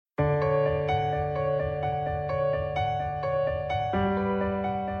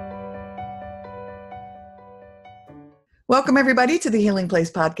Welcome, everybody, to the Healing Place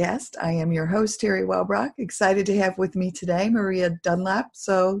podcast. I am your host, Terry Welbrock. Excited to have with me today Maria Dunlap.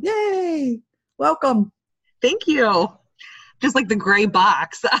 So, yay! Welcome. Thank you. Just like the gray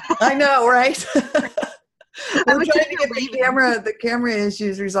box. I know, right? We're trying to get the camera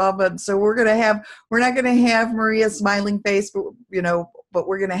issues resolved, but so we're not going to have Maria's smiling face, but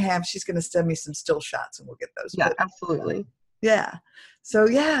we're going to have, she's going to send me some still shots and we'll get those. Yeah, absolutely. Yeah.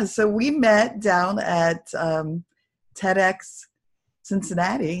 So we met down at TEDx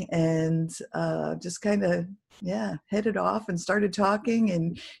Cincinnati and just kind of, hit it off and started talking.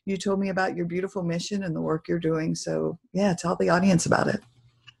 And you told me about your beautiful mission and the work you're doing. So tell the audience about it.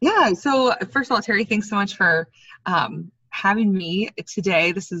 Yeah. So first of all, Terry, thanks so much for having me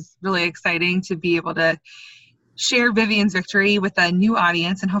today. This is really exciting to be able to share Vivian's victory with a new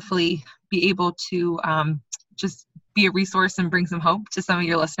audience and hopefully be able to just be a resource and bring some hope to some of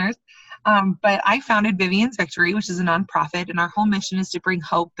your listeners. But I founded Vivian's Victory, which is a nonprofit, and our whole mission is to bring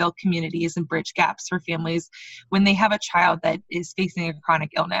hope, build communities, and bridge gaps for families when they have a child that is facing a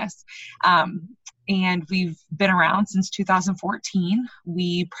chronic illness. And we've been around since 2014.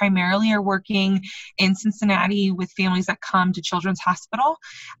 We primarily are working in Cincinnati with families that come to Children's Hospital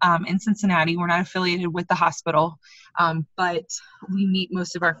in Cincinnati. We're not affiliated with the hospital, but we meet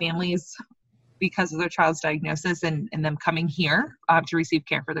most of our families because of their child's diagnosis and them coming here to receive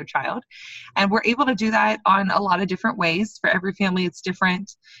care for their child. And we're able to do that on a lot of different ways. For every family, it's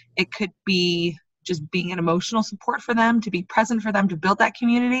different. It could be just being an emotional support for them, to be present for them, to build that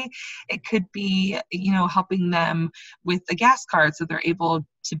community. It could be, helping them with a gas card so they're able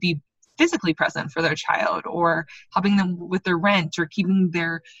to be physically present for their child, or helping them with their rent, or keeping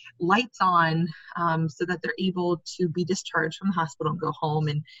their lights on so that they're able to be discharged from the hospital and go home,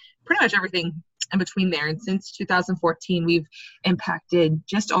 and pretty much everything in between there. And since 2014, we've impacted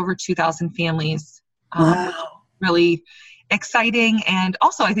just over 2,000 families. Wow. Really exciting. And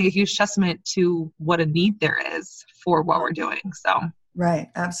also, I think a huge testament to what a need there is for what we're doing. So. Right.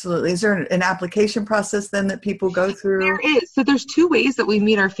 Absolutely. Is there an application process then that people go through? There is. So there's two ways that we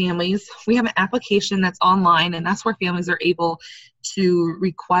meet our families. We have an application that's online, and that's where families are able to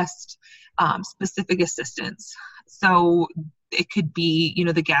request specific assistance. So it could be,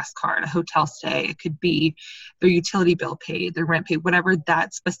 the gas card, a hotel stay. It could be their utility bill paid, their rent paid, whatever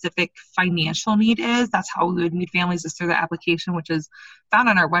that specific financial need is. That's how we would meet families, is through the application, which is found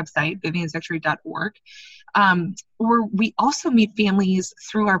on our website, viviansvictory.org. Or we also meet families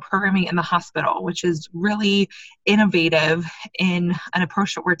through our programming in the hospital, which is really innovative in an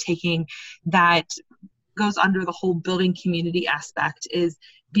approach that we're taking that goes under the whole building community aspect, is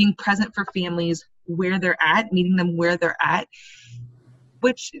being present for families where they're at, meeting them where they're at,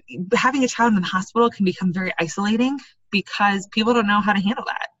 which having a child in the hospital can become very isolating because people don't know how to handle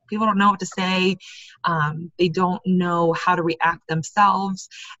that. People don't know what to say. They don't know how to react themselves.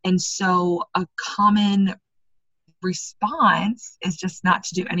 And so a common response is just not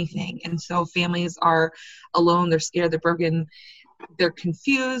to do anything. And so families are alone, they're scared, they're broken, they're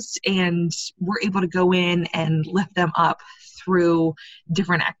confused, and we're able to go in and lift them up through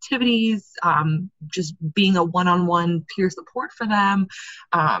different activities, just being a one-on-one peer support for them,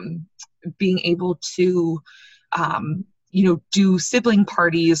 being able to, do sibling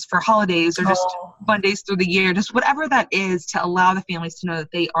parties for holidays, or just fun days through the year, just whatever that is, to allow the families to know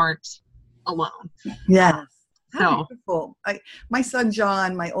that they aren't alone. Yeah. So beautiful. My son,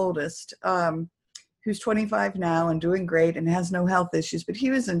 John, my oldest, who's 25 now and doing great and has no health issues, but he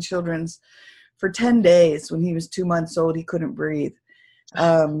was in Children's for 10 days. When he was 2 months old, he couldn't breathe.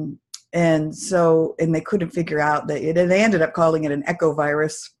 And they couldn't figure out that they ended up calling it an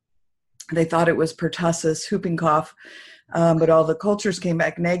echovirus. They thought it was pertussis, whooping cough. But all the cultures came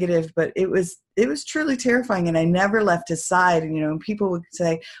back negative, but it was truly terrifying. And I never left his side. And, people would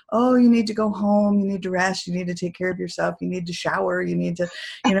say, oh, you need to go home. You need to rest. You need to take care of yourself. You need to shower. You need to,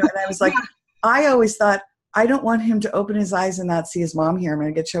 and I was like, I always thought, I don't want him to open his eyes and not see his mom here. I'm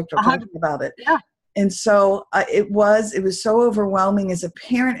going to get choked up talking about it. Yeah. And so it was so overwhelming as a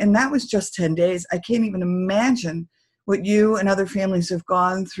parent. And that was just 10 days. I can't even imagine what you and other families have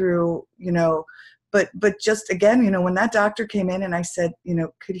gone through, but just again, when that doctor came in and I said,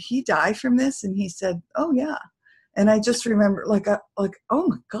 could he die from this? And he said, oh yeah. And I just remember like, oh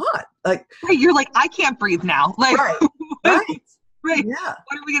my God, like, right, you're like, I can't breathe now. Like, right. Right. Yeah.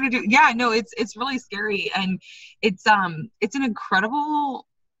 What are we going to do? Yeah, no, it's really scary. And it's an incredible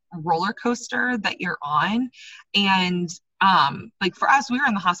roller coaster that you're on. And like for us, we were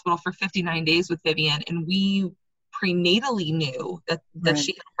in the hospital for 59 days with Vivian, and we prenatally knew that Right.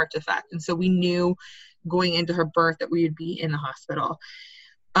 she had a heart defect. And so we knew going into her birth that we would be in the hospital.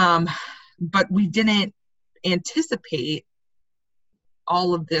 But we didn't anticipate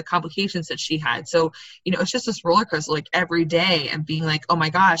all of the complications that she had. So, it's just this roller coaster, like every day, and being like, oh my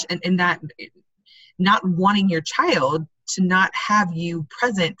gosh. And that not wanting your child to not have you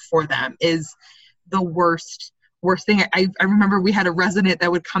present for them is the worst thing. I remember we had a resident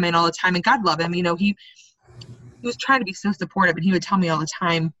that would come in all the time, and God love him. He was trying to be so supportive, and he would tell me all the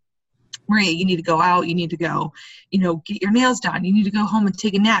time, Maria, you need to go out. You need to go, get your nails done. You need to go home and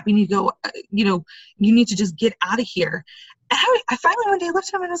take a nap. You need to go, you need to just get out of here. And I finally one day looked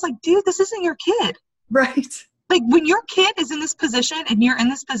at him and I was like, dude, this isn't your kid. Right. Like, when your kid is in this position and you're in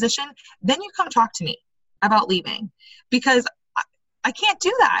this position, then you come talk to me about leaving, because I can't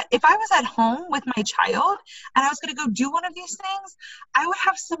do that. If I was at home with my child and I was going to go do one of these things, I would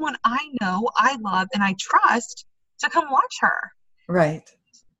have someone I know, I love, and I trust to come watch her. Right.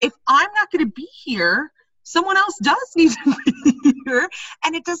 If I'm not going to be here, someone else does need to be here,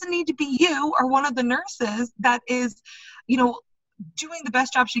 and it doesn't need to be you or one of the nurses that is, doing the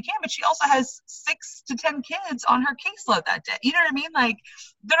best job she can, but she also has 6 to 10 kids on her caseload that day. You know what I mean? Like,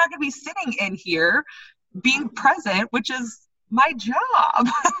 they're not going to be sitting in here being present, which is my job.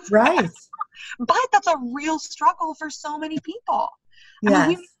 Right. But that's a real struggle for so many people. Yes. I mean,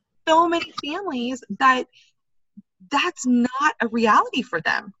 we have so many families that's not a reality for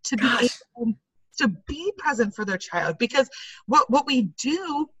them to be able to be present for their child, because what we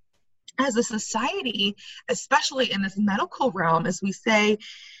do as a society, especially in this medical realm, is we say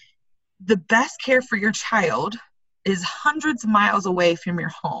the best care for your child is hundreds of miles away from your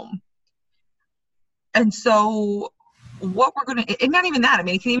home. And so what we're going to, and not even that, I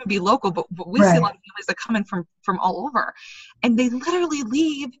mean, it can even be local, but we see a lot of families that come in from all over, and they literally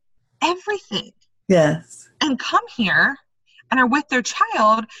leave everything. Yes. And come here and are with their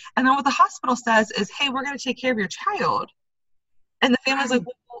child. And then what the hospital says is, hey, we're going to take care of your child. And the family's like,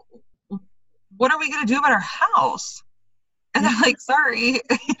 well, what are we going to do about our house? And they're like, sorry,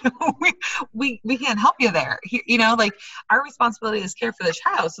 we can't help you there. Like, our responsibility is care for the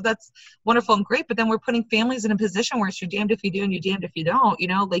child. So that's wonderful and great. But then we're putting families in a position where it's you're damned if you do and you're damned if you don't.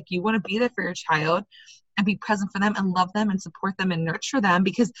 Like, you want to be there for your child and be present for them and love them and support them and nurture them,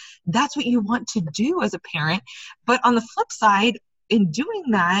 because that's what you want to do as a parent. But on the flip side, in doing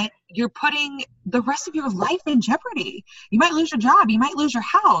that, you're putting the rest of your life in jeopardy. You might lose your job. You might lose your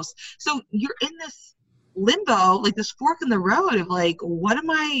house. So you're in this limbo, like this fork in the road of like, what am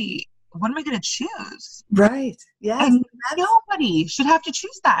I going to choose? Right. Yes. And nobody should have to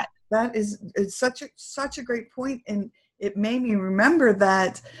choose that. That is, it's such a great point. And it made me remember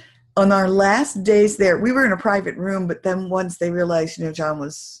that on our last days there, we were in a private room, but then once they realized, John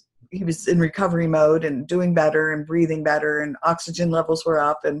was in recovery mode and doing better and breathing better and oxygen levels were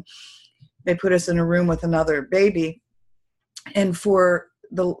up, and they put us in a room with another baby. And for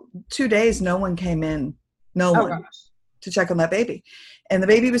the 2 days, no one came in, to check on that baby. And the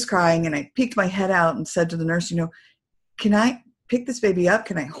baby was crying, and I peeked my head out and said to the nurse, can I pick this baby up?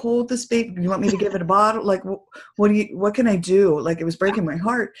 Can I hold this baby? Do you want me to give it a bottle? Like, what can I do? Like, it was breaking my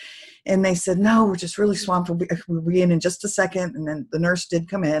heart. And they said, no, we're just really swamped. We'll be in just a second. And then the nurse did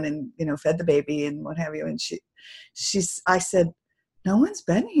come in and, fed the baby and what have you. And I said, no one's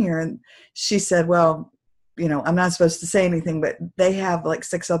been here. And she said, well, I'm not supposed to say anything, but they have like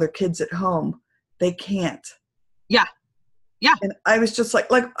 6 other kids at home. They can't. Yeah. Yeah. And I was just like,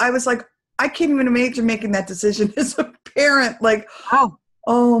 I can't even imagine making that decision as a parent. Like,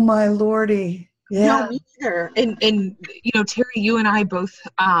 oh my Lordy. Yeah. No, me either. And Terry, you and I both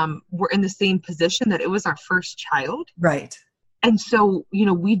were in the same position, that it was our first child. Right. And so,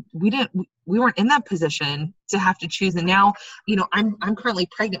 we weren't in that position to have to choose. And now, I'm currently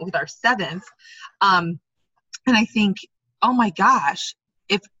pregnant with our 7th. And I think, oh my gosh,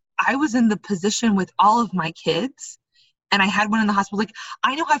 if I was in the position with all of my kids, and I had one in the hospital, like,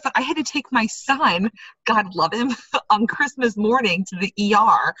 I know I had to take my son, God love him, on Christmas morning to the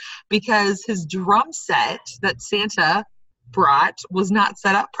ER because his drum set that Santa brought was not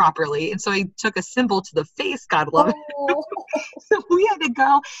set up properly. And so he took a symbol to the face, God love him. So we had to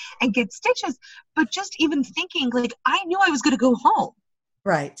go and get stitches. But just even thinking, like, I knew I was going to go home.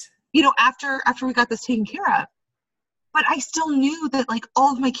 Right. After we got this taken care of. But I still knew that, like,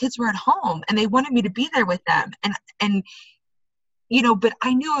 all of my kids were at home and they wanted me to be there with them. And but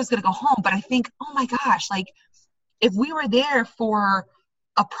I knew I was going to go home. But I think, oh my gosh, like, if we were there for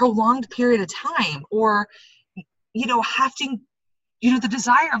a prolonged period of time, or, having, the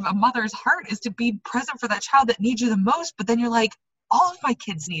desire of a mother's heart is to be present for that child that needs you the most. But then you're like, all of my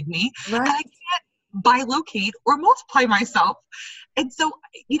kids need me. Right. And I can't bilocate or multiply myself. And so,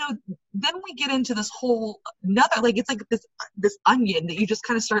 then we get into this whole another, like, it's like this onion that you just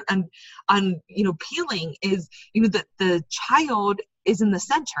kind of start peeling is, the child is in the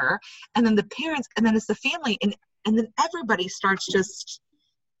center, and then the parents, and then it's the family, and then everybody starts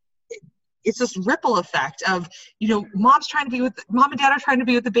it's this ripple effect of, mom and dad are trying to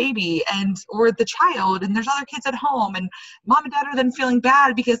be with the baby or the child, and there's other kids at home, and mom and dad are then feeling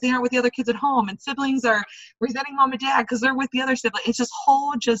bad because they aren't with the other kids at home, and siblings are resenting mom and dad because they're with the other sibling. It's this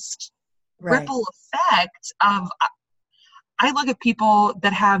whole ripple effect of, I look at people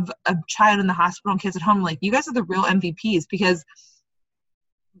that have a child in the hospital and kids at home, like, you guys are the real MVPs, because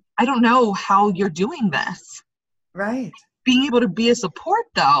I don't know how you're doing this. Right. Being able to be a support,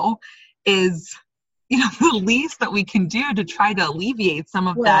 though, is, the least that we can do to try to alleviate some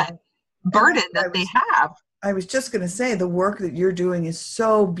of that burden that they have. I was just going to say, the work that you're doing is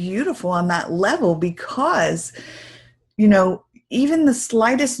so beautiful on that level, because, even the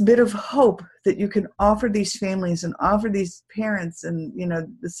slightest bit of hope that you can offer these families and offer these parents and,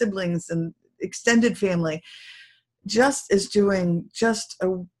 the siblings and extended family, just is doing just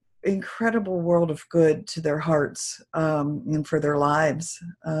a incredible world of good to their hearts, and for their lives.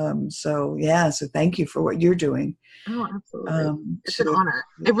 So thank you for what you're doing. Oh, absolutely. It's an honor.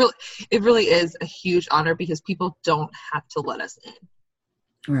 It really is a huge honor, because people don't have to let us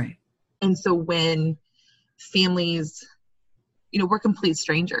in. Right. And so when families, we're complete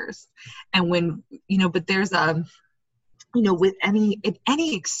strangers, and when, but there's with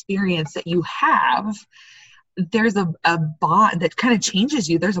any experience that you have, there's a bond that kind of changes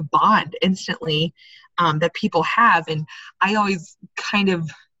you. There's a bond instantly that people have. And I always kind of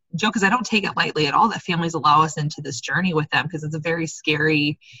joke, because I don't take it lightly at all, that families allow us into this journey with them, because it's a very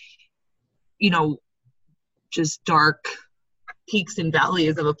scary, just dark peaks and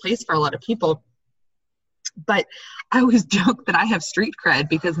valleys of a place for a lot of people. But I always joke that I have street cred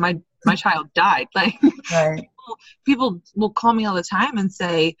because my child died. Like, right. People will call me all the time and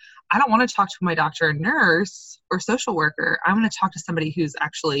say, I don't want to talk to my doctor or nurse or social worker. I want to talk to somebody who's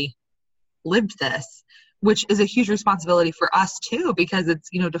actually lived this, which is a huge responsibility for us too, because it's,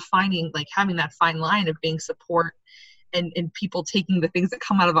 defining, like, having that fine line of being support and people taking the things that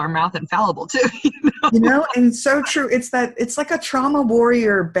come out of our mouth infallible too. And it's so true. It's like a trauma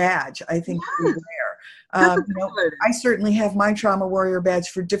warrior badge, I think, we wear. I certainly have my trauma warrior badge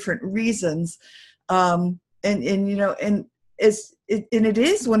for different reasons. And it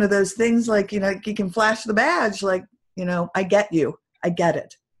is one of those things, like, you can flash the badge, like, I get you. I get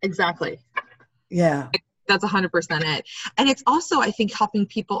it. Exactly. Yeah. That's 100% it. And it's also, I think, helping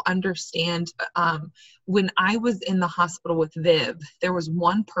people understand, when I was in the hospital with Viv, there was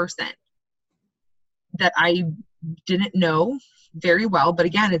one person that I didn't know very well, but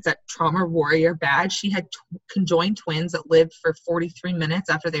again, it's that trauma warrior badge. She had conjoined twins that lived for 43 minutes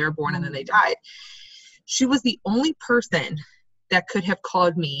after they were born, and then they died. She was the only person that could have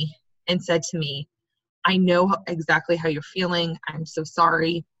called me and said to me, I know exactly how you're feeling. I'm so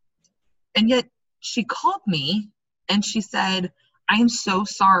sorry. And yet she called me and she said, I am so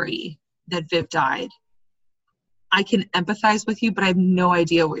sorry that Viv died. I can empathize with you, but I have no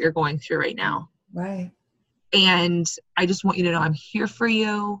idea what you're going through right now. Right. And I just want you to know I'm here for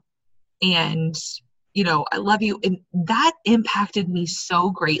you. And, I love you. And that impacted me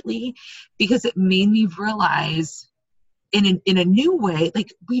so greatly, because it made me realize in a new way,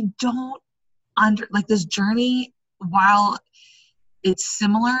 like, we don't this journey, while it's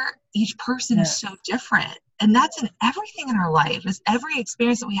similar, each person is so different. And that's in everything in our life. Is every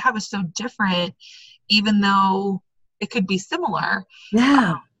experience that we have is so different, even though it could be similar.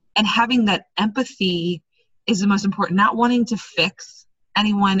 Yeah. And having that empathy is the most important. Not wanting to fix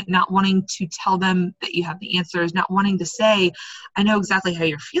anyone, not wanting to tell them that you have the answers, not wanting to say, I know exactly how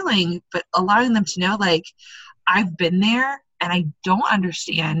you're feeling, but allowing them to know, like, I've been there and I don't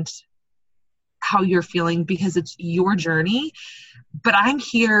understand how you're feeling because it's your journey, but I'm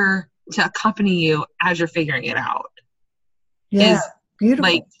here to accompany you as you're figuring it out. Yeah. Beautiful.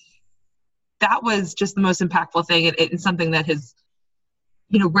 Like, that was just the most impactful thing. It's something that has,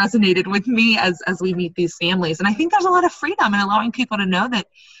 resonated with me as we meet these families. And I think there's a lot of freedom in allowing people to know that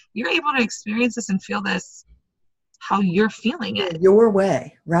you're able to experience this and feel this how you're feeling it. Your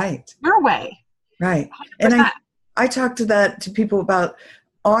way. Right. Your way. Right. 100%. And I talk to people about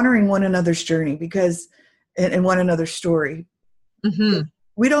honoring one another's journey, because, and one another's story. Mm-hmm.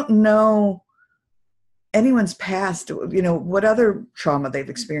 We don't know anyone's past, what other trauma they've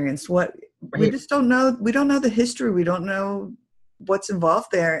experienced, we just don't know. We don't know the history. We don't know what's involved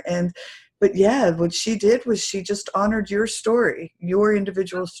there. But what she did was she just honored your story, your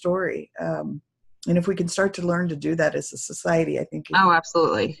individual story. And if we can start to learn to do that as a society, I think Oh,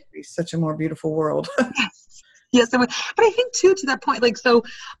 absolutely. it'd be such a more beautiful world. Yes. Yes. But I think too, to that point, like, so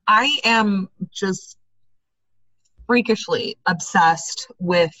I am just freakishly obsessed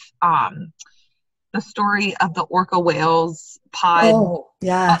with the story of the orca whales pod. Oh,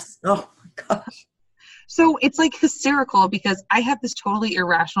 yes. Oh my gosh. So it's like hysterical because I have this totally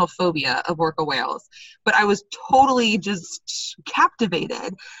irrational phobia of orca whales, but I was totally just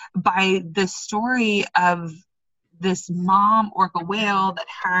captivated by the story of this mom orca whale that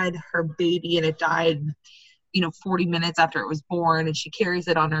had her baby and it died, 40 minutes after it was born, and she carries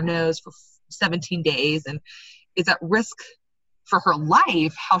it on her nose for 17 days and is at risk for her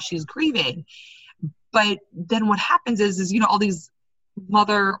life, how she's grieving. But then what happens is all these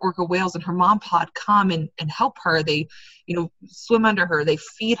mother orca whales and her mom pod come and help her. They, swim under her. They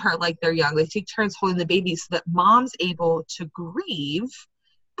feed her like they're young. They take turns holding the baby so that mom's able to grieve,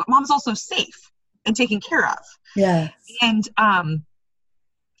 but mom's also safe and taken care of. Yeah. And,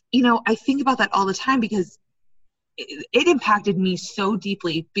 I think about that all the time because it impacted me so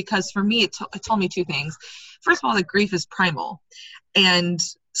deeply because for me, it told me two things. First of all, that grief is primal. And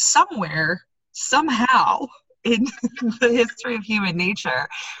somewhere, somehow, in the history of human nature,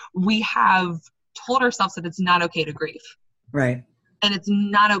 we have told ourselves that it's not okay to grieve. Right. And it's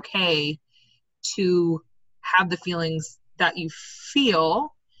not okay to have the feelings that you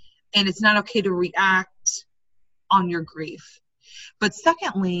feel, and it's not okay to react on your grief. But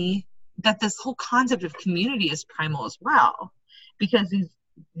secondly, that this whole concept of community is primal as well, because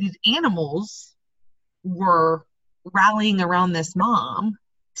these animals were rallying around this mom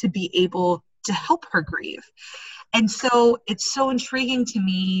to be able to help her grieve. And so it's so intriguing to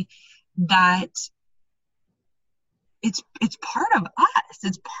me that it's part of us.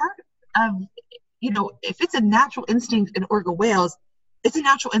 It's part of, if it's a natural instinct in orca whales, it's a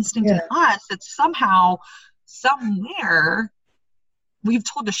natural instinct in us that somehow, somewhere, we've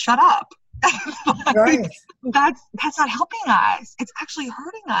told to shut up. Right. That's not helping us. It's actually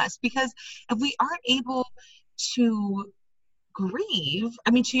hurting us, because if we aren't able to grieve,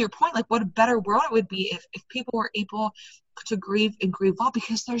 to your point, like, what a better world it would be if people were able to grieve and grieve well,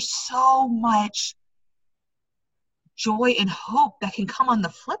 because there's so much joy and hope that can come on the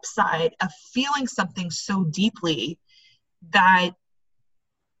flip side of feeling something so deeply that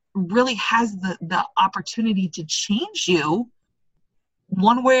really has the opportunity to change you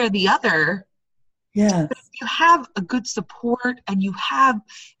one way or the other. Yeah. But if you have a good support and you have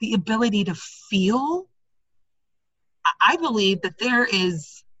the ability to feel, I believe that there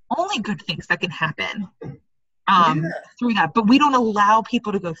is only good things that can happen through that. But we don't allow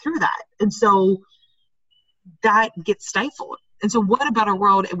people to go through that. And so that gets stifled. And so what a better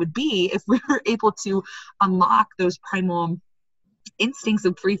world it would be if we were able to unlock those primal instincts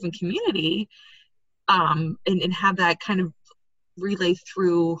of grief and community, and have that kind of relay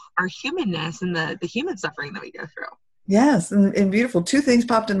through our humanness and the human suffering that we go through. Yes. And beautiful. Two things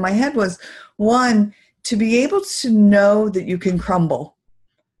popped in my head was, one, to be able to know that you can crumble,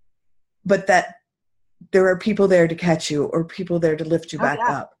 but that there are people there to catch you or people there to lift you back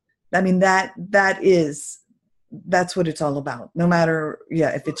up. That's what it's all about. No matter,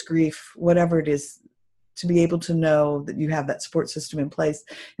 if it's grief, whatever it is, to be able to know that you have that support system in place.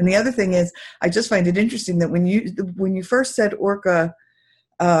 And the other thing is, I just find it interesting that when you first said orca,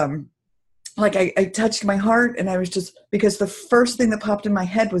 I touched my heart, and I was just, because the first thing that popped in my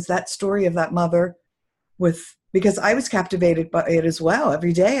head was that story of that mother because I was captivated by it as well.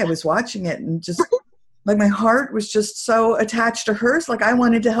 Every day I was watching it, and just like my heart was just so attached to hers. Like I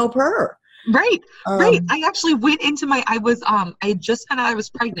wanted to help her. Right. I actually went into I had just found out I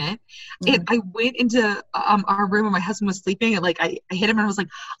was pregnant, and I went into our room where my husband was sleeping, and I hit him and I was like,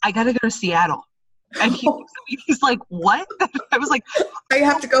 I gotta go to Seattle. And he's like, what? I was like, I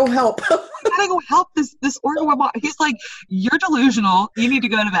have to go help. I gotta go help this orca whale. He's like, you're delusional. You need to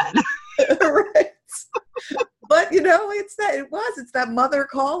go to bed. Right. But it's that mother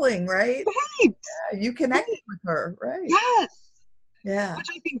calling, right? Right. Yeah, you connected with her, right? Yes. Yeah. Which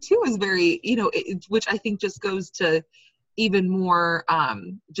I think too is very, which I think just goes to even more,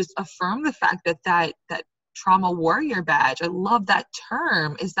 just affirm the fact that trauma warrior badge, I love that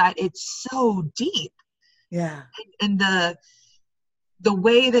term, is that it's so deep. Yeah. And the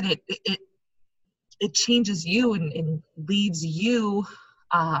way that it changes you and leaves you,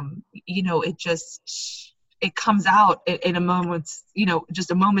 it comes out in a moment's,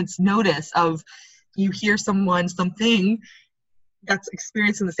 just a moment's notice of, you hear something that's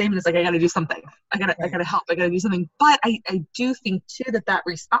experiencing the same, and it's like, I got to do something. I got to help. I got to do something. But I do think too that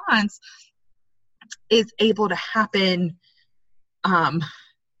response is able to happen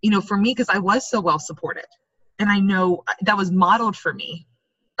for me, because I was so well supported and I know that was modeled for me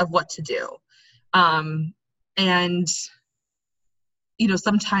of what to do. And,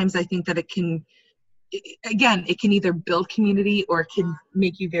 sometimes I think that it can either build community or it can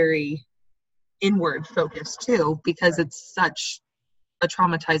make you very inward focused too, because it's such a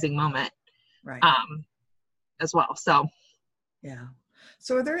traumatizing moment, right. As well. So, yeah.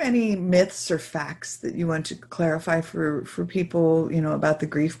 So are there any myths or facts that you want to clarify for people, about the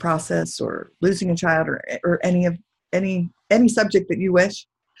grief process or losing a child or any subject that you wish?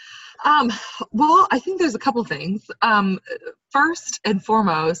 Well, I think there's a couple things. First and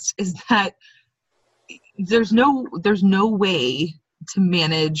foremost is that there's no way to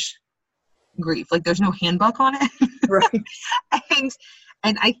manage grief. Like there's no handbook on it. Right.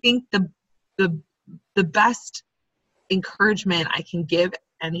 and I think the best encouragement I can give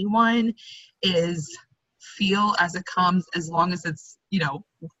anyone is feel as it comes, as long as it's,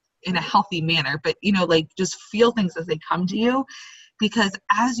 in a healthy manner, but, just feel things as they come to you, because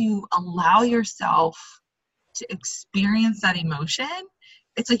as you allow yourself to experience that emotion,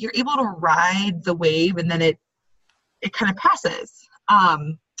 it's like you're able to ride the wave and then it kind of passes.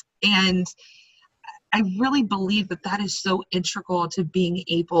 And I really believe that is so integral to being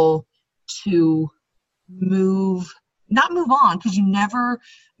able to not move on, because you never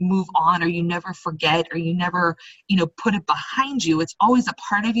move on or you never forget or you never, put it behind you. It's always a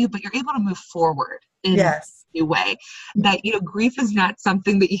part of you, but you're able to move forward in yes. a new way. That, grief is not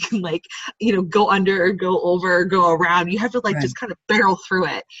something that you can go under or go over or go around. You have to right. just kind of barrel through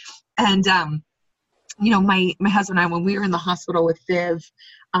it. And, my husband and I, when we were in the hospital with Viv,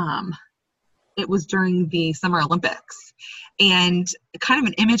 it was during the Summer Olympics, and kind of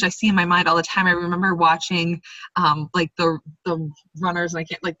an image I see in my mind all the time. I remember watching, the runners, and I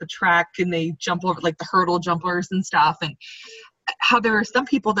can't, the track, and they jump over, the hurdle jumpers and stuff, and how there are some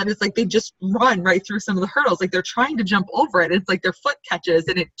people that it's they just run right through some of the hurdles. They're trying to jump over it. It's their foot catches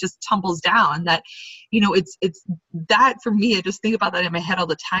and it just tumbles down. That, it's that for me, I just think about that in my head all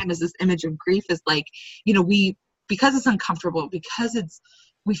the time, is this image of grief is because it's uncomfortable, because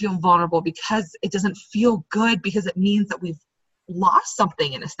we feel vulnerable, because it doesn't feel good, because it means that we've lost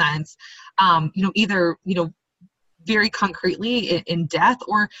something in a sense, either, very concretely in death,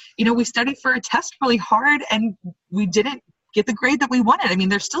 or, we studied for a test really hard and we didn't get the grade that we wanted. I mean,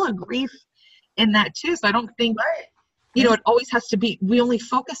 there's still a grief in that too. So I don't think, right. It always has to be, we only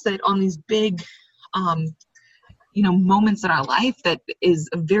focus it on these big, moments in our life that is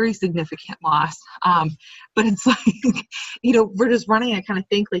a very significant loss. But it's we're just running. I kind of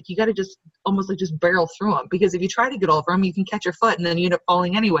think you got to just almost just barrel through them, because if you try to get over them, you can catch your foot and then you end up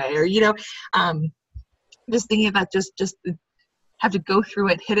falling anyway. Or, just thinking about just have to go through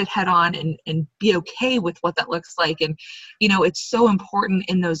it, hit it head on, and be okay with what that looks like. And, it's so important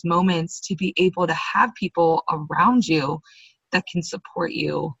in those moments to be able to have people around you that can support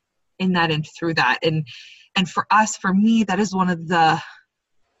you in that and through that. And for me, that is one of the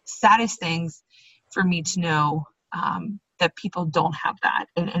saddest things for me to know, that people don't have that.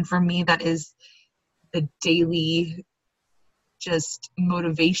 And for me, that is the daily just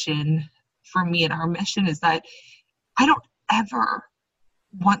motivation for me. And our mission is that I don't ever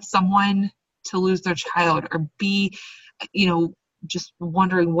want someone to lose their child or be, just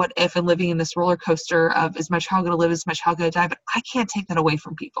wondering what if, and living in this roller coaster of, is my child going to live? Is my child going to die? But I can't take that away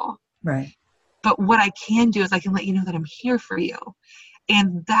from people. Right. But what I can do is I can let you know that I'm here for you.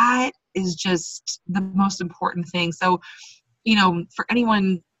 And that is just the most important thing. So, for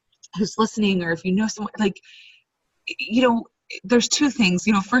anyone who's listening, or if you know someone, there's two things.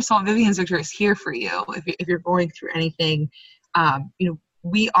 First of all, Vivian's Victory is here for you. If you're going through anything,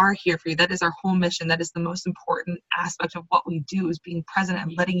 we are here for you. That is our whole mission. That is the most important aspect of what we do, is being present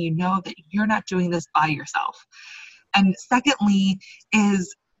and letting you know that you're not doing this by yourself. And secondly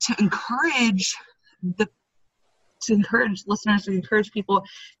is to encourage listeners, to encourage people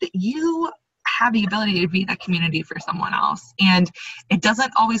that you have the ability to be that community for someone else. And it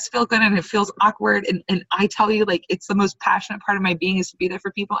doesn't always feel good and it feels awkward. And I tell you, it's the most passionate part of my being is to be there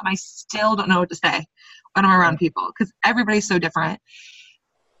for people. And I still don't know what to say when I'm around people, because everybody's so different.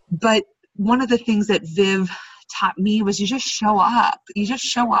 But one of the things that Viv taught me was you just show up. You just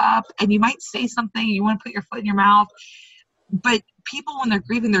show up, and you might say something, you want to put your foot in your mouth. But people, when they're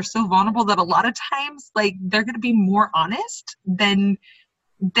grieving, they're so vulnerable that a lot of times, they're going to be more honest than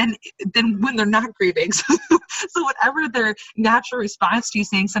when they're not grieving. So whatever their natural response to you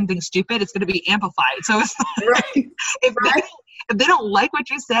saying something stupid, it's going to be amplified. So it's right. if they don't like what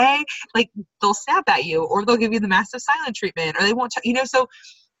you say, they'll snap at you, or they'll give you the massive silent treatment, or they won't, so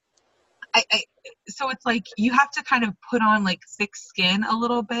So it's like you have to kind of put on like thick skin a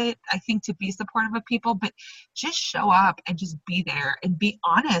little bit, I think, to be supportive of people, but just show up and just be there and be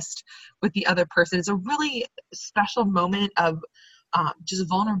honest with the other person. It's a really special moment of just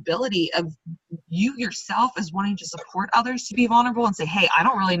vulnerability of you yourself as wanting to support others to be vulnerable and say, hey, I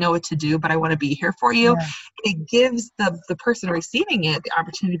don't really know what to do, but I want to be here for you. Yeah. It gives the person receiving it the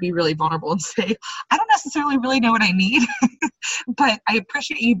opportunity to be really vulnerable and say, I don't necessarily really know what I need, but I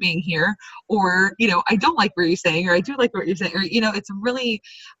appreciate you being here. Or, I don't like what you're saying, or I do like what you're saying, or, it's really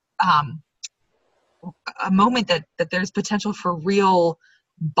a moment that there's potential for real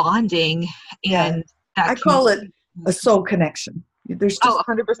bonding. And that I call it a soul connection. There's just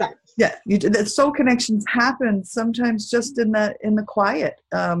 100%. Yeah, the soul connections happen sometimes just in the quiet.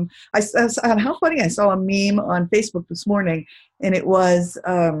 How funny! I saw a meme on Facebook this morning, and it was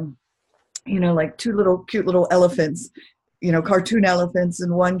like two cute little elephants, cartoon elephants,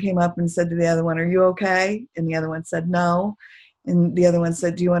 and one came up and said to the other one, "Are you okay?" And the other one said, "No," and the other one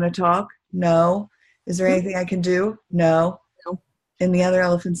said, "Do you want to talk?" "No." "Is there anything I can do?" "No." And the other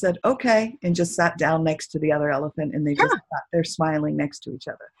elephant said, "Okay," and just sat down next to the other elephant, and they just sat there smiling next to each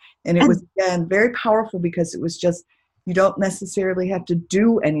other. And it was, again, very powerful because it was just, you don't necessarily have to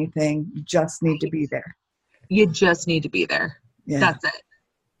do anything. You just need to be there. You just need to be there. Yeah. That's it.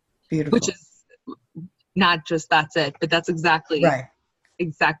 Beautiful. Which is not just that's it, but that's exactly. Right.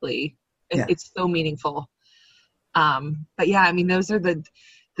 Exactly. It's so meaningful. But yeah, I mean, those are the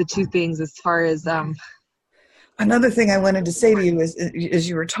two things as far as Another thing I wanted to say to you as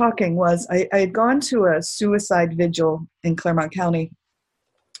you were talking was I had gone to a suicide vigil in Claremont County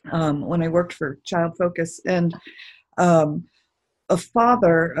when I worked for Child Focus, and a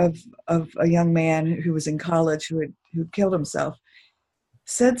father of a young man who was in college who killed himself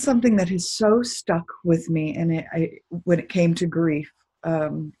said something that has so stuck with me, and when it came to grief,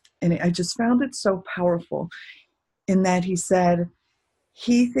 I just found it so powerful. In that he said,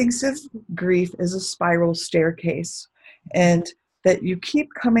 he thinks of grief as a spiral staircase, and that you keep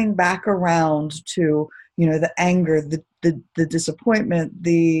coming back around to, the anger, the disappointment,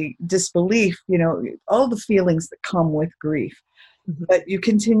 the disbelief, all the feelings that come with grief. Mm-hmm. But you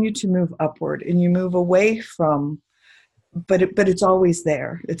continue to move upward, and you move away from, but it's always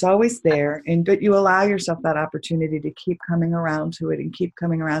there. It's always there. But you allow yourself that opportunity to keep coming around to it and keep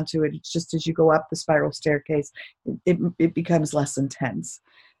coming around to it. It's just as you go up the spiral staircase, it becomes less intense.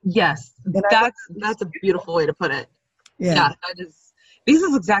 Yes. And that's a beautiful way to put it. Yeah. This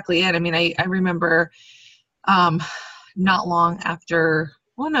is exactly it. I mean, I remember not long after,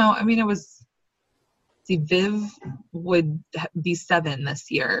 Viv would be 7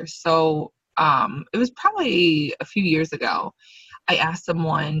 this year. So it was probably a few years ago. I asked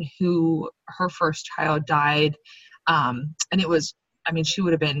someone who her first child died, and it was, she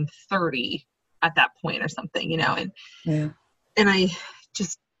would have been 30 at that point or something, and I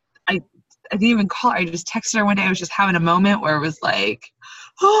didn't even call her. I just texted her one day. I was just having a moment where it was like,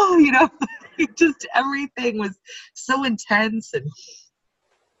 just everything was so intense,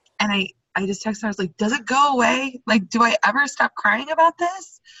 and I just texted her. I was like, "Does it go away? Like, do I ever stop crying about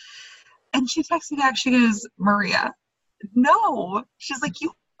this?" And she texted back, she goes, "Maria, no." She's like,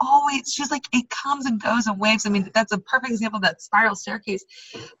 she's like, it comes and goes in waves. I mean, that's a perfect example of that spiral staircase.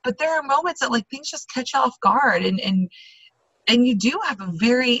 But there are moments that like things just catch you off guard, and you do have a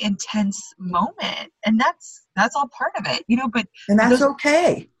very intense moment. And that's all part of it, and that's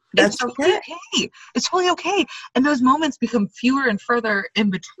okay. That's okay. It's totally okay. And those moments become fewer and further in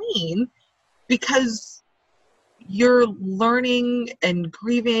between because you're learning and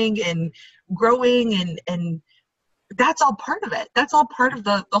grieving and growing, and that's all part of it. That's all part of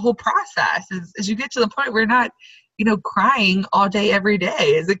the whole process as you get to the point where you're not, crying all day, every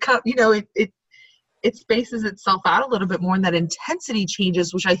day. As it comes, it spaces itself out a little bit more, and that intensity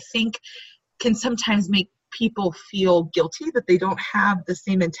changes, which I think can sometimes make people feel guilty that they don't have the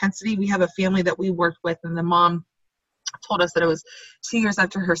same intensity. We have a family that we worked with, and the mom told us that it was 2 years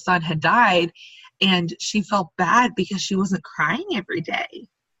after her son had died, and she felt bad because she wasn't crying every day.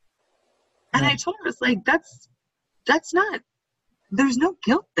 And I told her, it's like, that's not, there's no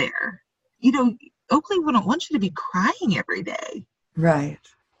guilt there. Oakley wouldn't want you to be crying every day. Right.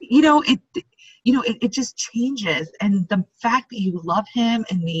 It just changes. And the fact that you love him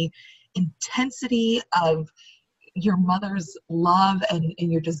and the intensity of your mother's love and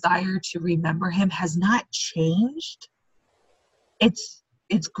your desire to remember him has not changed.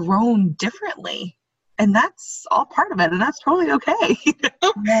 It's grown differently, and that's all part of it, and that's totally okay.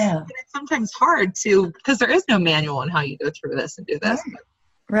 Yeah. And it's sometimes hard because there is no manual on how you go through this and do this.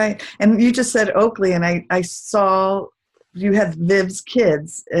 Right. And you just said Oakley, and I saw you have Viv's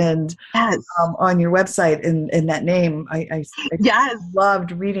kids and Yes. on your website, and that name, I Yes.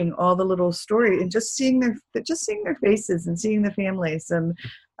 loved reading all the little story and just seeing their faces and seeing the families, and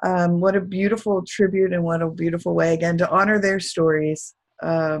what a beautiful tribute and what a beautiful way again to honor their stories.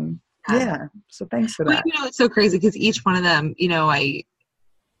 Yeah, so thanks for Well, that. it's so crazy because each one of them, each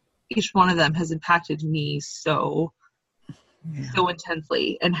one of them has impacted me so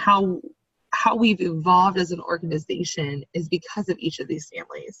intensely, and how we've evolved as an organization is because of each of these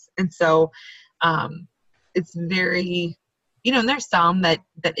families. And so it's very, and there's some that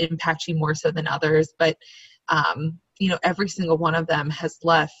impact you more so than others, but every single one of them has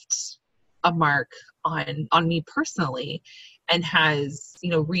left a mark on me personally, and has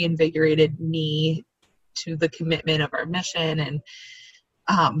reinvigorated me to the commitment of our mission, and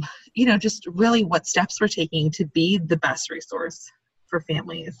just really what steps we're taking to be the best resource for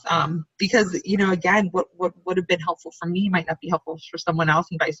families. Because, again, what would have been helpful for me might not be helpful for someone else,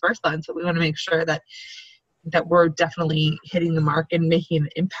 and vice versa. And so we want to make sure that we're definitely hitting the mark and making an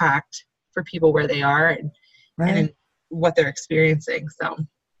impact for people where they are, and what they're experiencing. So.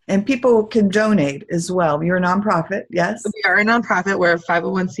 And people can donate as well. You're a nonprofit, yes? We are a nonprofit. We're a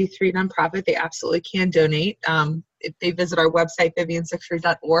 501c3 nonprofit. They absolutely can donate. If they visit our website,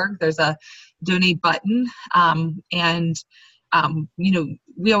 viviansvictory.org, there's a donate button.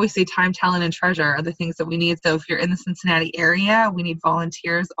 We always say time, talent, and treasure are the things that we need. So if you're in the Cincinnati area, we need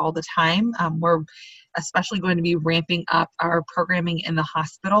volunteers all the time. We're especially going to be ramping up our programming in the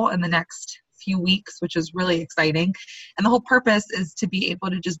hospital in the next few weeks, which is really exciting. And the whole purpose is to be able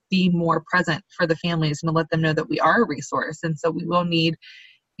to just be more present for the families and to let them know that we are a resource. And so we will need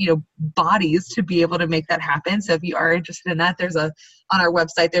bodies to be able to make that happen. So if you are interested in that, on our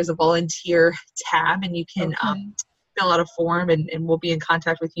website, there's a volunteer tab, and you can fill out a form, and we'll be in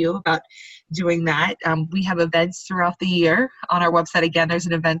contact with you about doing that. We have events throughout the year on our website. Again, there's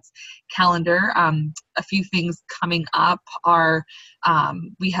an events calendar. A few things coming up are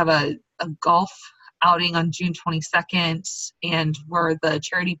we have a golf outing on June 22nd, and we're the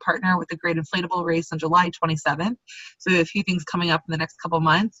charity partner with the Great Inflatable Race on July 27th. So we have a few things coming up in the next couple of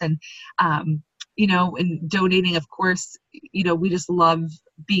months, and and donating, of course, we just love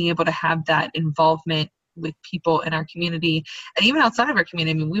being able to have that involvement with people in our community and even outside of our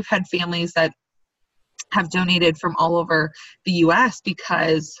community. I mean, we've had families that have donated from all over the U.S.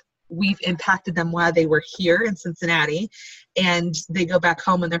 because we've impacted them while they were here in Cincinnati, and they go back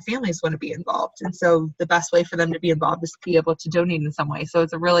home and their families want to be involved. And so the best way for them to be involved is to be able to donate in some way. So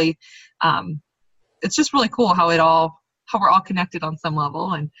it's a really, it's just really cool how we're all connected on some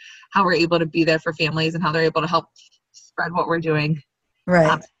level, and how we're able to be there for families, and how they're able to help spread what we're doing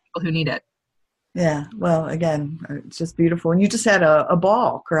to people who need it. Yeah. Well, again, it's just beautiful. And you just had a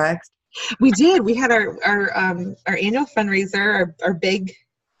ball, correct? We did. We had our annual fundraiser, our big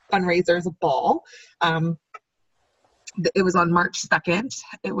fundraiser is a ball. It was on March 2nd.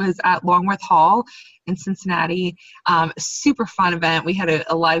 It was at Longworth Hall in Cincinnati. Super fun event. We had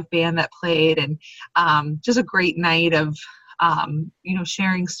a live band that played, and just a great night of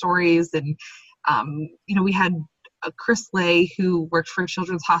sharing stories. And we had Chris Lay, who worked for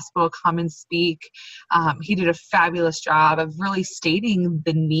Children's Hospital, come and speak. He did a fabulous job of really stating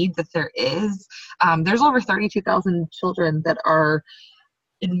the need that there is. There's over 32,000 children that are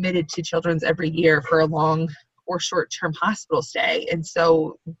admitted to Children's every year for a long or short-term hospital stay. And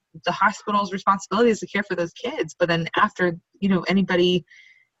so the hospital's responsibility is to care for those kids. But then after, anybody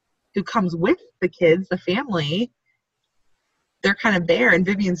who comes with the kids, the family, they're kind of there. And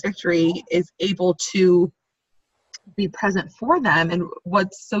Vivian's Victory is able to be present for them. And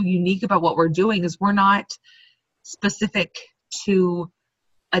what's so unique about what we're doing is we're not specific to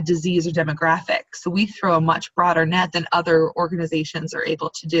a disease or demographic. So we throw a much broader net than other organizations are able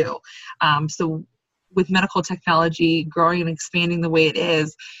to do. So with medical technology growing and expanding the way it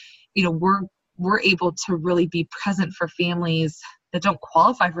is, we're able to really be present for families that don't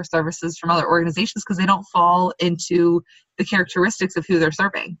qualify for services from other organizations because they don't fall into the characteristics of who they're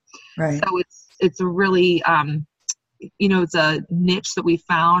serving. Right. So it's a really, it's a niche that we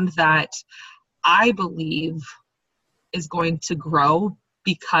found that I believe is going to grow,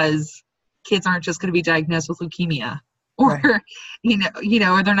 because kids aren't just going to be diagnosed with leukemia, or, right.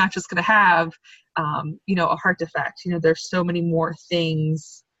 Or they're not just going to have, a heart defect. There's so many more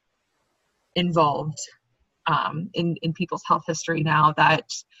things involved in people's health history now that,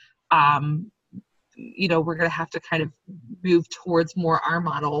 we're going to have to kind of move towards more our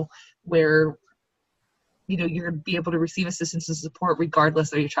model where, you're going to be able to receive assistance and support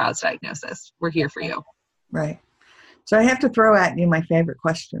regardless of your child's diagnosis. We're here for you. Right. So I have to throw at you my favorite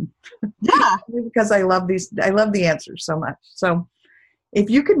question. Yeah. Because I love the answers so much. So if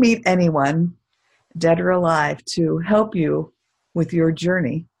you could meet anyone, dead or alive, to help you with your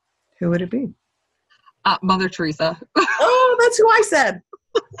journey, who would it be? Mother Teresa. Oh, that's who I said.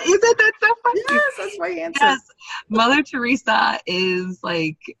 Isn't that so funny? Yes, that's my answer. Yes, Mother Teresa is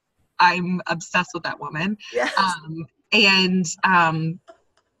like, I'm obsessed with that woman. Yes. And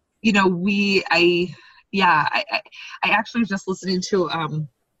you know, I actually was just listening to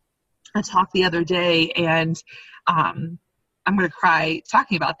a talk the other day, and I'm going to cry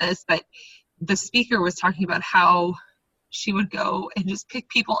talking about this, but the speaker was talking about how she would go and just pick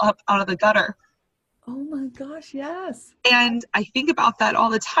people up out of the gutter. Oh my gosh, yes. And I think about that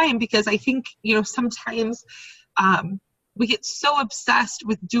all the time, because I think, you know, sometimes we get so obsessed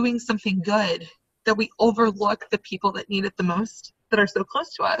with doing something good that we overlook the people that need it the most, that are so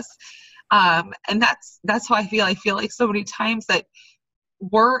close to us. And that's how I feel. I feel like so many times that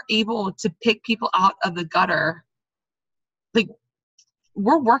we're able to pick people out of the gutter. Like,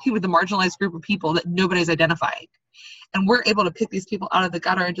 we're working with a marginalized group of people that nobody's identifying. And we're able to pick these people out of the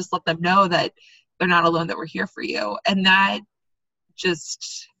gutter and just let them know that they're not alone, that we're here for you. And that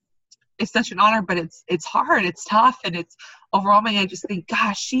just, it's such an honor, but it's hard, it's tough, and it's overwhelming. I just think,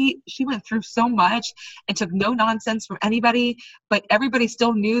 gosh, she went through so much and took no nonsense from anybody, but everybody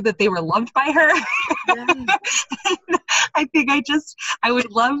still knew that they were loved by her. Yeah. I think I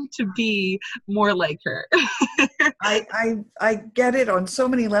would love to be more like her. I get it on so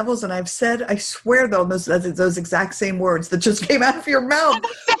many levels, and I've said, I swear though, those exact same words that just came out of your mouth,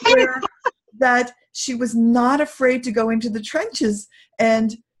 that she was not afraid to go into the trenches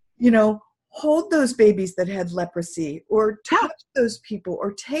and, you know, hold those babies that had leprosy, or touch those people,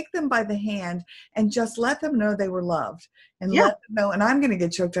 or take them by the hand and just let them know they were loved, and let them know, and I'm going to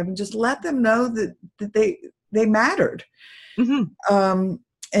get choked up, and just let them know that they mattered. Mm-hmm.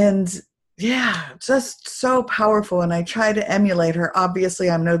 And yeah, just so powerful. And I try to emulate her. Obviously,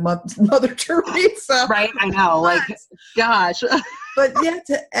 I'm no Mother Teresa. Right, I know. Like, gosh. But yeah,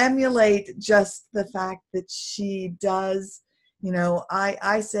 to emulate just the fact that she does, you know,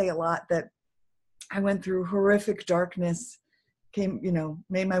 I say a lot that I went through horrific darkness,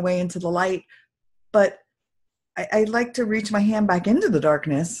 made my way into the light. But I like to reach my hand back into the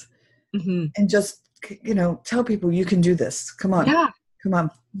darkness, mm-hmm. and just, you know, tell people, you can do this. Come on. Yeah. Come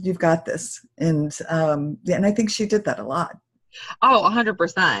on. You've got this. And and I think she did that a lot. Oh,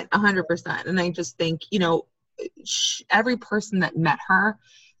 100%. 100%. And I just think, you know, every person that met her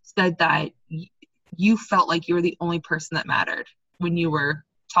said that you felt like you were the only person that mattered when you were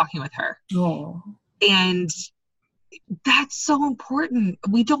talking with her. Oh. And that's so important.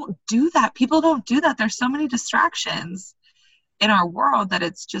 We don't do that. People don't do that. There's so many distractions in our world that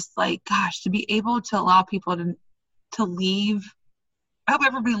it's just like, gosh, to be able to allow people to leave. I hope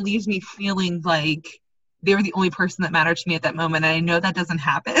everybody leaves me feeling like they were the only person that mattered to me at that moment. And I know that doesn't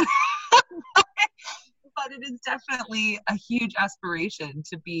happen, but it is definitely a huge aspiration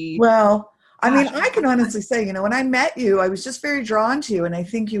to be. Well, I mean, I can honestly say, you know, when I met you, I was just very drawn to you. And I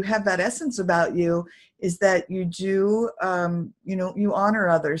think you have that essence about you, is that you do, you know, you honor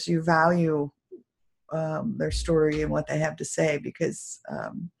others, you value their story and what they have to say, because,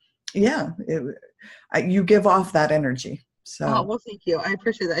 you give off that energy. So. Oh, well, thank you. I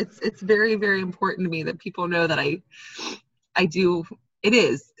appreciate that. It's very, very important to me that people know that I do. It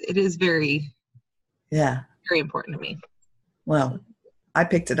is very, very important to me. Well, I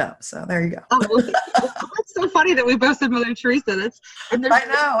picked it up, so there you go. Oh, well, that's so funny that we both said Mother Teresa. I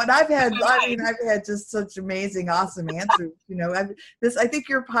know, and I've had just such amazing, awesome answers. You know, I think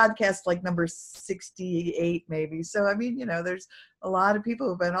your podcast like number 68 maybe. So I mean, you know, there's a lot of people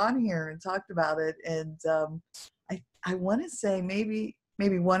who've been on here and talked about it, and I want to say maybe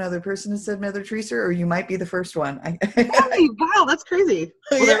one other person has said Mother Teresa, or you might be the first one. Wow, that's crazy.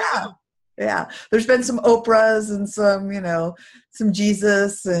 Well, yeah. There's been some Oprahs and some, you know, some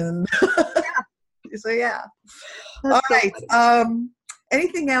Jesus, and so yeah. That's all right.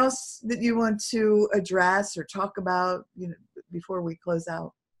 Anything else that you want to address or talk about, you know, before we close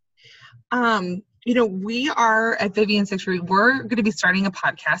out? You know, we are at Vivian Victory. We're going to be starting a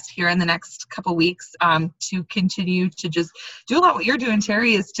podcast here in the next couple weeks to continue to just do a lot. What you're doing,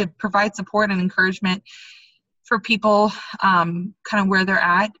 Terry, is to provide support and encouragement for people kind of where they're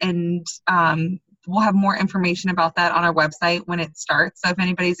at. And we'll have more information about that on our website when it starts. So if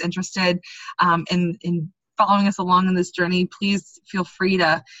anybody's interested in following us along in this journey, please feel free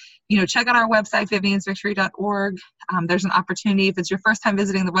to, you know, check out our website, viviansvictory.org. There's an opportunity. If it's your first time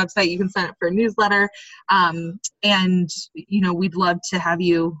visiting the website, you can sign up for a newsletter. And, you know, we'd love to have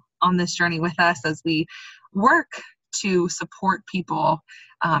you on this journey with us as we work to support people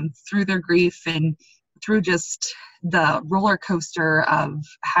through their grief and through just the roller coaster of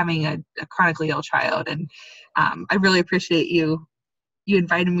having a chronically ill child. And I really appreciate you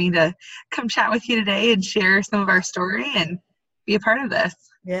invited me to come chat with you today and share some of our story and be a part of this.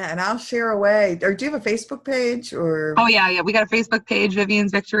 Yeah, and I'll share away. Or do you have a Facebook page? Or Oh yeah, we got a Facebook page,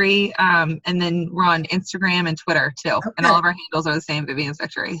 Vivian's Victory, and then we're on Instagram and Twitter too. Okay. And all of our handles are the same, Vivian's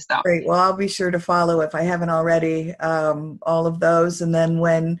Victory. So great. Well, I'll be sure to follow if I haven't already, all of those. And then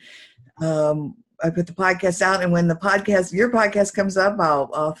when I put the podcast out, and when your podcast comes up,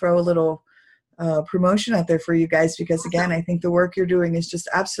 I'll throw a little promotion out there for you guys, because again, I think the work you're doing is just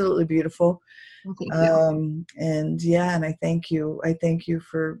absolutely beautiful. well, thank you. And I thank you. I thank you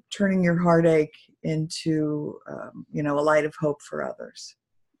for turning your heartache into, a light of hope for others.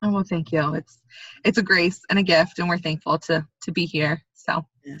 Oh, well, thank you. It's a grace and a gift, and we're thankful to be here. So,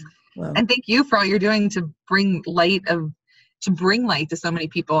 Yeah. Well, and thank you for all you're doing to bring light to so many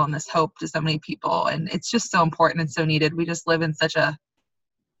people, and this hope to so many people. And it's just so important and so needed. We just live in such a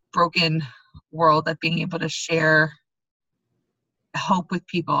broken world that being able to share hope with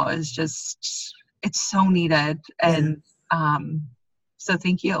people is just, it's so needed. And so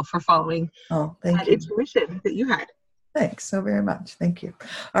thank you for following thank you. intuition that you had. Thanks so very much. Thank you.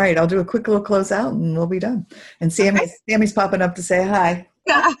 All right, I'll do a quick little closeout and we'll be done. And Sammy's popping up to say hi.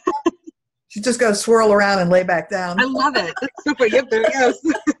 Yeah. She's just going to swirl around and lay back down. I love it. That's super. Yep, there it goes.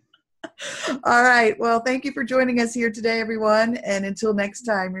 All right. Well, thank you for joining us here today, everyone. And until next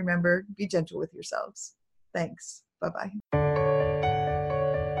time, remember, be gentle with yourselves. Thanks. Bye-bye.